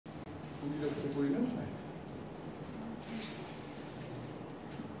이렇게 보이는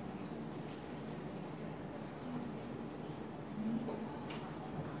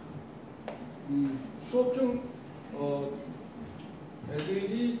수업 중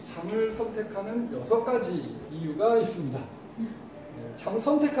애들이 잠을 선택하는 6가지 이유가 있습니다. 잠을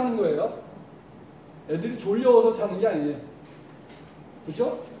선택하는 거예요. 애들이 졸려서 자는 게 아니에요.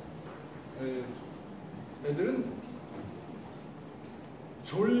 그렇죠? 애들은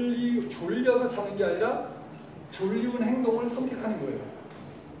졸려서 자는 게 아니라 졸리운 행동을 선택하는 거예요.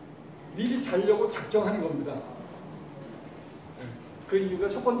 미리 자려고 작정하는 겁니다. 그 이유가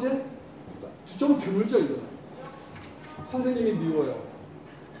첫 번째, 좀 드물죠, 이거. 선생님이 미워요.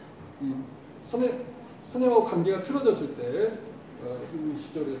 선생님하고 관계가 틀어졌을 때, 그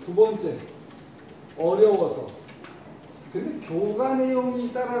시절에. 두 번째, 어려워서. 근데 교과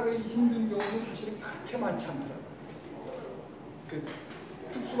내용이 따라가기 힘든 경우는 사실은 그렇게 많지 않더라고요. 그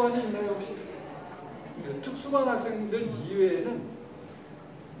특수반이 있나요, 혹시? 특수반 학생들 이외에는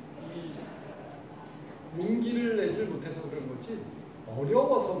이 용기를 내질 못해서 그런 거지,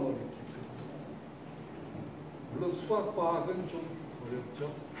 어려워서 뭐 이렇게. 물론 수학, 과학은 좀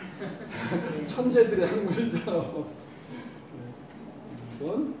어렵죠. 천재들의 학문이죠.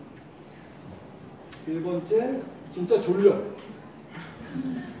 이건 세 번째, 진짜 졸려.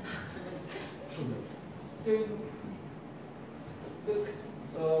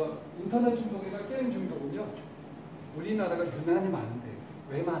 인터넷 중독이나 게임 중독은요, 우리나라가 유난히 많은데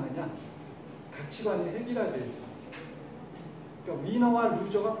왜 많으냐? 가치관이 획일화되어 있어요. 그러니까 위너와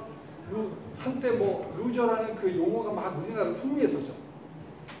루저가 한때 뭐 루저라는 그 용어가 막 우리나라 풍미했었죠.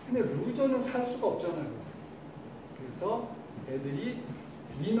 근데 루저는 살 수가 없잖아요. 그래서 애들이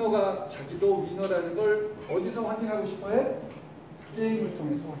위너가, 자기도 위너라는 걸 어디서 확인하고 싶어해? 게임을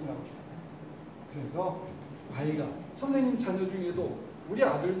통해서 확인하고 싶어요. 그래서 아이가, 선생님 자녀 중에도 우리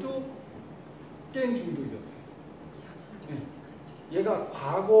아들도 게임 중독이었어요. 얘가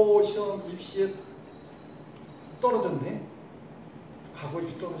과거 시험 입시에 떨어졌네. 과거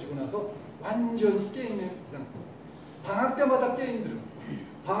입시 떨어지고 나서 완전히 게임에 그냥 방학 때마다 게임 들어.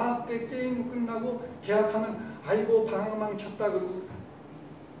 방학 때 게임 끝나고 개학하면 아이고 방학 망쳤다 그러고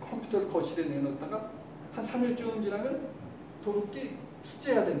컴퓨터를 거실에 내놓다가 한 3일쯤 지나면 도로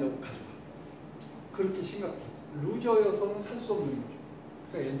숙제해야 된다고 가져와. 그렇게 심각해. 루저여서는 살 수 없는 거죠.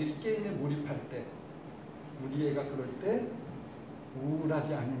 그러니까 애들이 게임에 몰입할 때, 우리 애가 그럴 때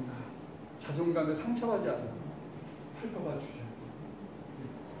우울하지 않은가, 자존감에 상처받지 않는가 살펴봐 주셔야 돼요.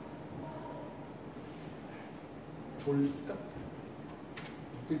 졸다.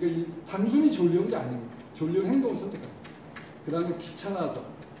 그러니까 단순히 졸려온 게 아닙니다. 졸려온 행동을 선택합니다. 그 다음에 귀찮아서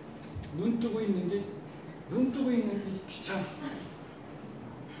눈 뜨고 있는 게 귀찮아.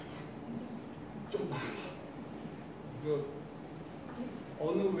 좀 많아. 그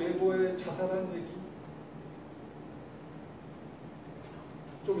어느 외고에 자살한 얘기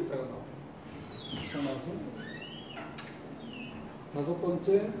좀 이따가 나와요. 귀찮아서.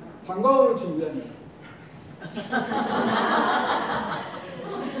 5번째, 방과후를 준비하면.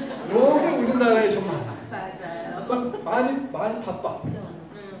 이게 우리나라에 좀 많아. 맞아요. 많이 바빠. 맞아요.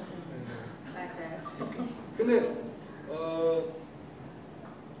 근데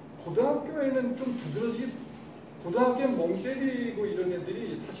고등학교에는 좀 두드러지게, 고등학교엔 멍 때리고 이런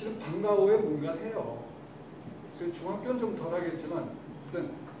애들이 사실은 방과후에 뭔가 해요. 그 중학교는 좀 덜하겠지만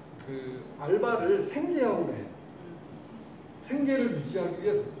그 알바를 생계형으로 해. 생계를 유지하기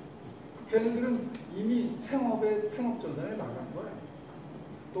위해서. 걔네들은 이미 생업전선에 나간 거야.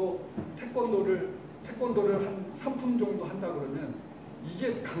 또 태권도를 한 3품 정도 한다 그러면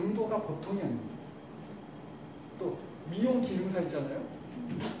이게 강도가 보통이 아닙니다. 또 미용 기능사 있잖아요.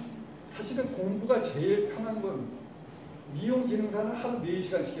 사실은 공부가 제일 편한 건 미용 기능사는 하루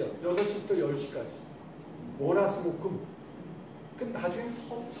 4시간씩이야. 6시부터 10시까지. 월화수목금. 그 나중에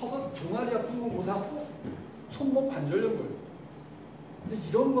서서 종아리 아픈 거 못 아프고 손목 관절염 거예요. 근데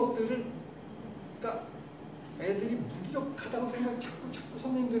이런 것들을 그러니까 애들이 무기력하다고 자꾸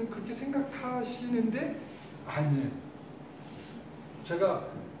선생님들은 그렇게 생각하시는데 아니에요.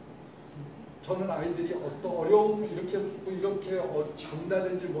 저는 아이들이 어떤 어려움 이렇게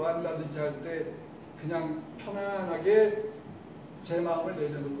전다든지 뭐 한다든지 할 때 그냥 편안하게 제 마음을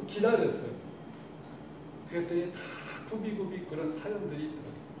내려놓고 기다렸어요. 그랬더니 다 구비구비 그런 사연들이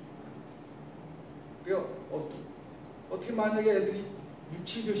있더라고요. 그러니까 어떻게 만약에 애들이 6,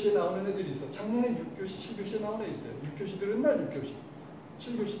 7교시에 나오는 애들이 있어. 작년에 6교시, 7교시에 나오는 애 있어요. 6교시 들은 날 6교시,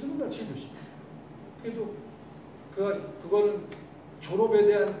 7교시 들은 날 7교시. 그래도 그거는 졸업에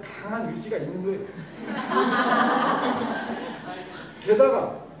대한 강한 의지가 있는 거예요.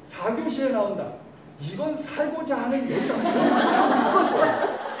 게다가 4교시에 나온다. 이건 살고자 하는 얘기가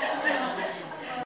아니에요.